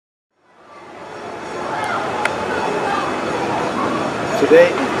Today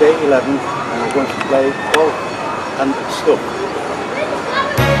is day 11 and we're going to play Walt and stuff.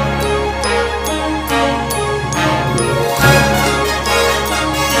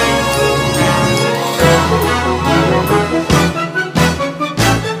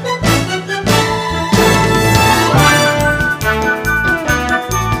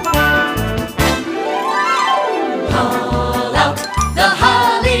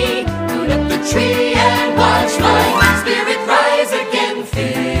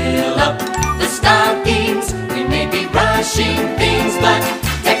 Things, but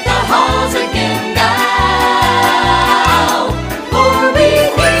deck the halls again now. For we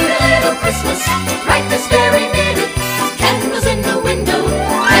need a little Christmas right this very minute. Candles in the window,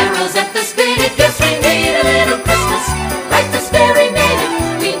 carols at the spinet. Yes, we need a little Christmas right this very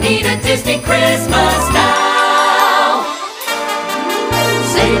minute. We need a Disney Christmas now.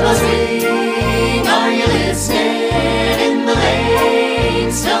 Sails ring, are you listening? In the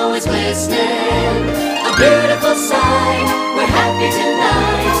lane, snow is glistening. A beautiful sight, we're happy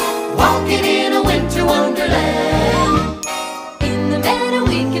tonight, walking in a winter wonderland. In the meadow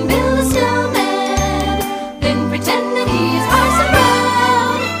we can build a snowman, then pretend that he's Parson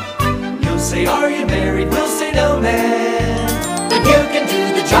Brown. You'll say, are you married? We'll say, no, man. But you can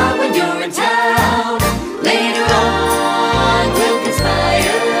do the job when you're in town. Later on we'll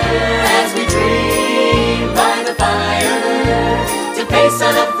conspire as we dream by the fire to face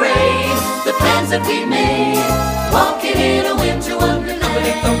unafraid the plans that we made, walking in a winter wonderland.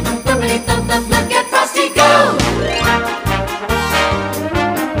 Look at Frosty go!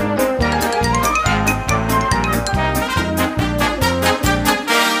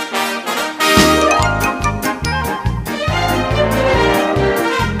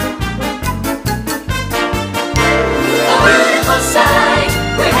 A beautiful sight,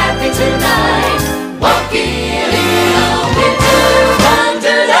 we're happy tonight, walking in a winter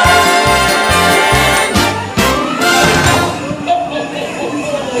wonderland.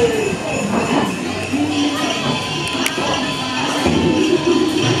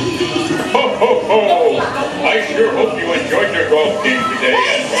 Ho, ho, ho! I sure hope you enjoyed your golf game today.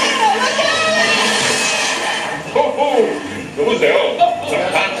 Ho, ho! Those elves,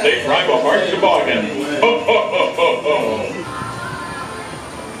 sometimes they drive a hard toboggan. Ho, ho, ho, ho, ho!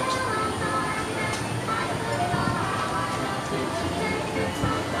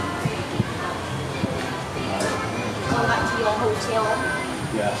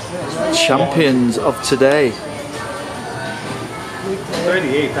 Champions of today.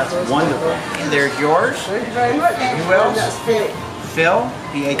 38, that's wonderful. And there's yours. Thank you very much. Who else? That's Phil. Phil,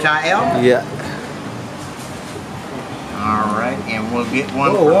 P-H-I-L. Yeah. All right, and we'll get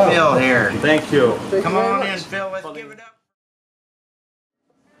one for Phil here. Thank you. Come on in, Phil. Let's give it up.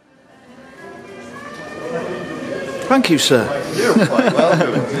 Thank you, sir. You're quite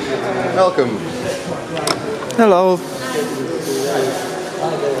welcome. Welcome. Hello.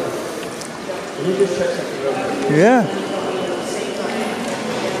 Yeah.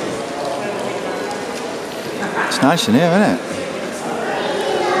 It's nice in here, isn't it?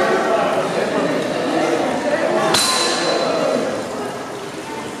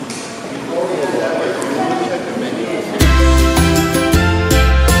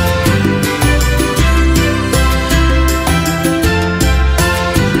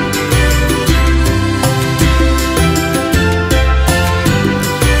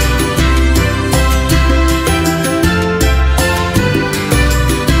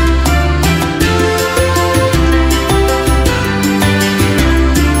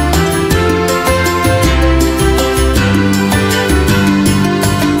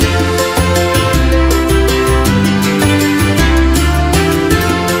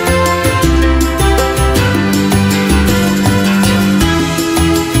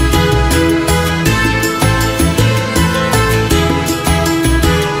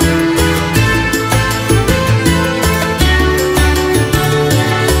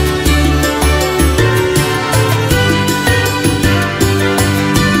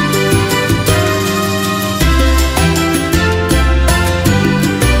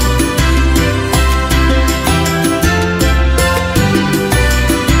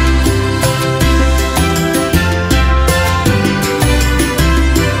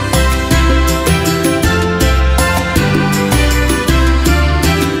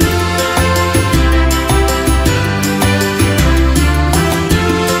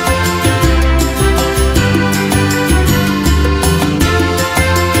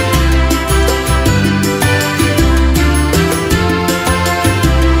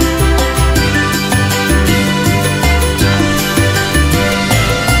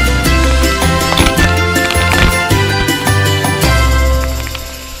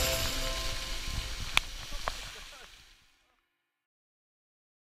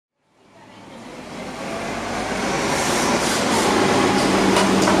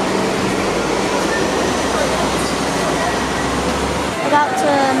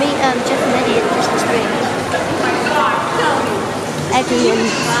 being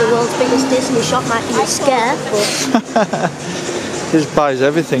the world's biggest Disney shop might be a scare, but He just buys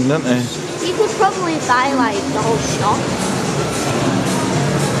everything, doesn't he? you could probably buy like the whole shop.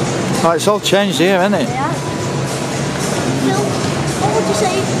 Oh, it's all changed here, isn't it? Yeah. Phil, what would you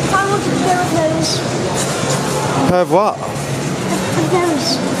say if I wanted a pair of those? A pair of what? Of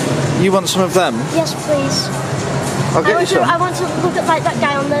those? You want some of them? Yes, please. I'll get you some. I want to look at like that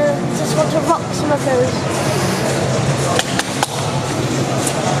guy on the. Just want to rock some of those.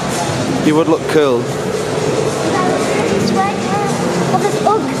 You would look cool. It's right there. Oh, there's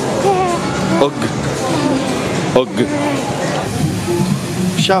Ugg. Ugg.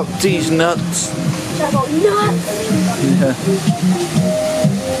 Shout these nuts. Shout out nuts. Yeah.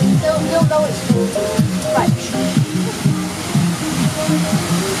 They'll know it's right.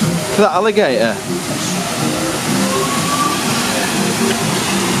 Look at that alligator.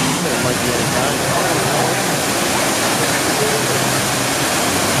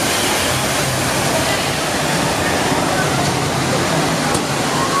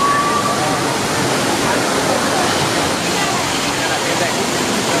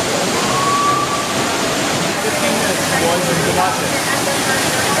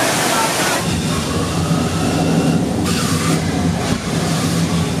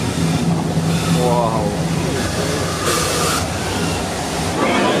 Wow.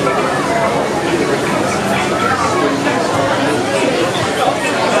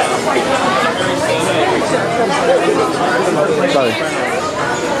 Sorry.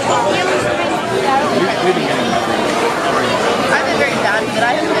 I've been very bad with it.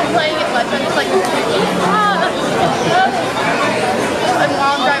 I haven't been playing it much. I'm just like, and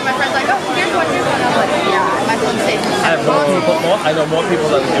while I'm driving, my friend's like, oh, here's one. I'm like, yeah, my phone's safe. I know more people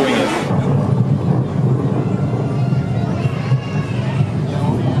that are doing it.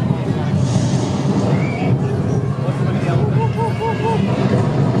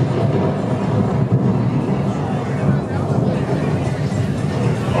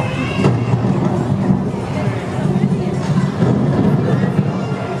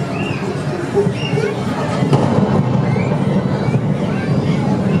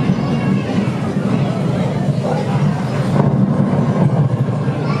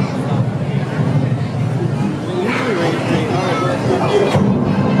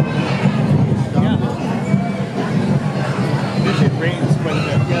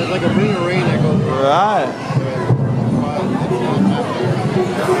 Right.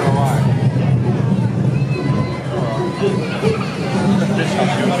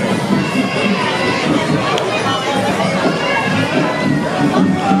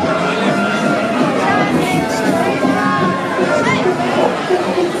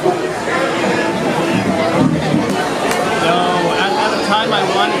 At the time I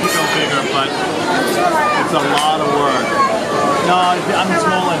wanted to go bigger, but it's a lot of work. No, I'm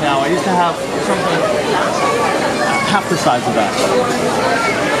smaller now. I used to have something half the size of that.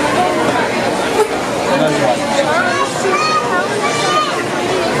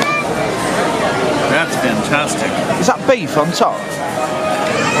 That's fantastic. Is that beef on top?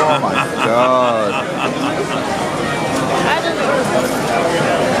 Oh my god.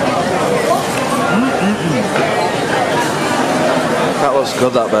 That looks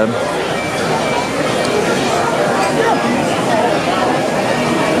good, that, Ben.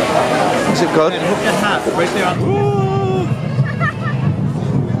 Is it good? Hook your hat right there on.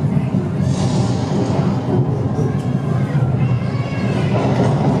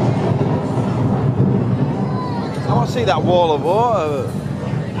 I want to see that wall of water.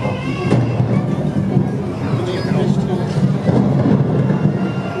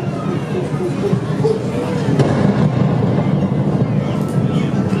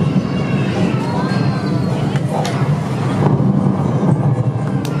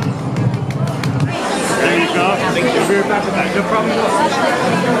 No problem.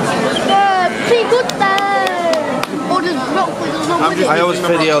 Pretty good there. Oh, there's broccoli, there's no with it. I always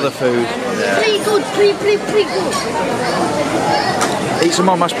video the food. Pretty good, pretty good. Eat some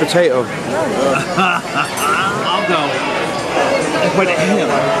more mashed potato. I'll go and put it in him.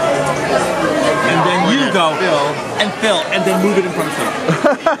 And then you go and Phil, and then move it in front of Phil.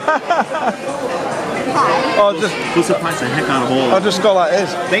 Oh, just We'll surprise the heck out of all. I'll just go like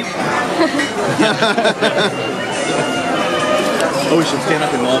this. Oh, we should stand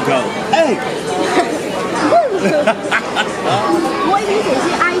up and all go. Hey! What is it? Is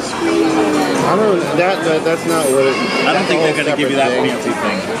it ice cream? I don't know, that's not what it is. I don't think they're going to give you that fancy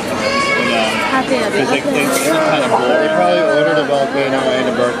thing. You know, Happy. because they're kind of They boring. probably ordered a volcano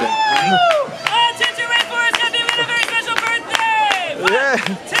and a birthday. Since you're ready for us, happy with a very special birthday! Yeah.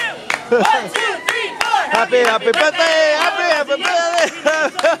 1, 2, 1, 2, 3, 4. Happy birthday! Happy birthday!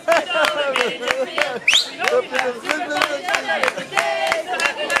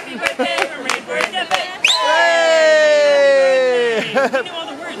 all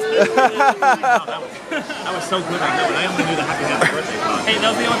the words. I was so good on that one. I only knew the happy birthday part. Hey,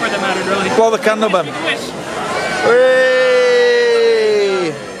 that was the only part that mattered, really. Blow the candle, Ben. Whee!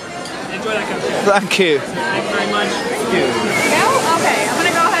 Enjoy that cup. Thank you. Thank you very much. Thank you. No? Okay, I'm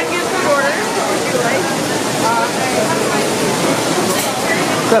gonna go ahead and get food orders. What would you like?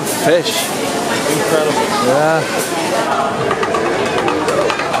 Them fish. Incredible. Yeah.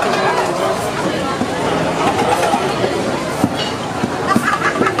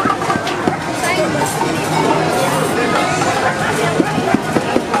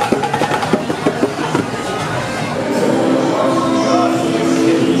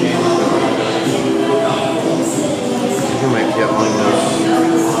 You might get one of those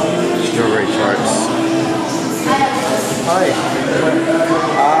strawberry tarts. Hi.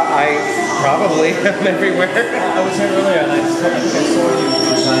 I probably am everywhere. I was here earlier and I think I saw you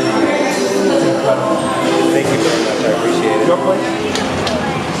designing it. It's incredible. Thank you very much. I appreciate it. Your place?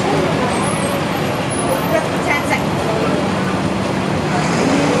 Just 10 seconds.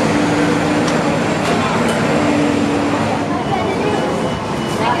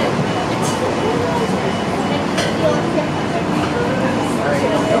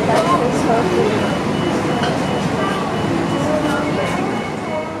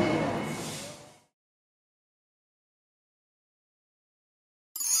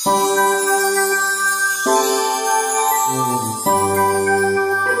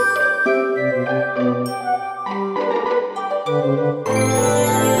 Thank you.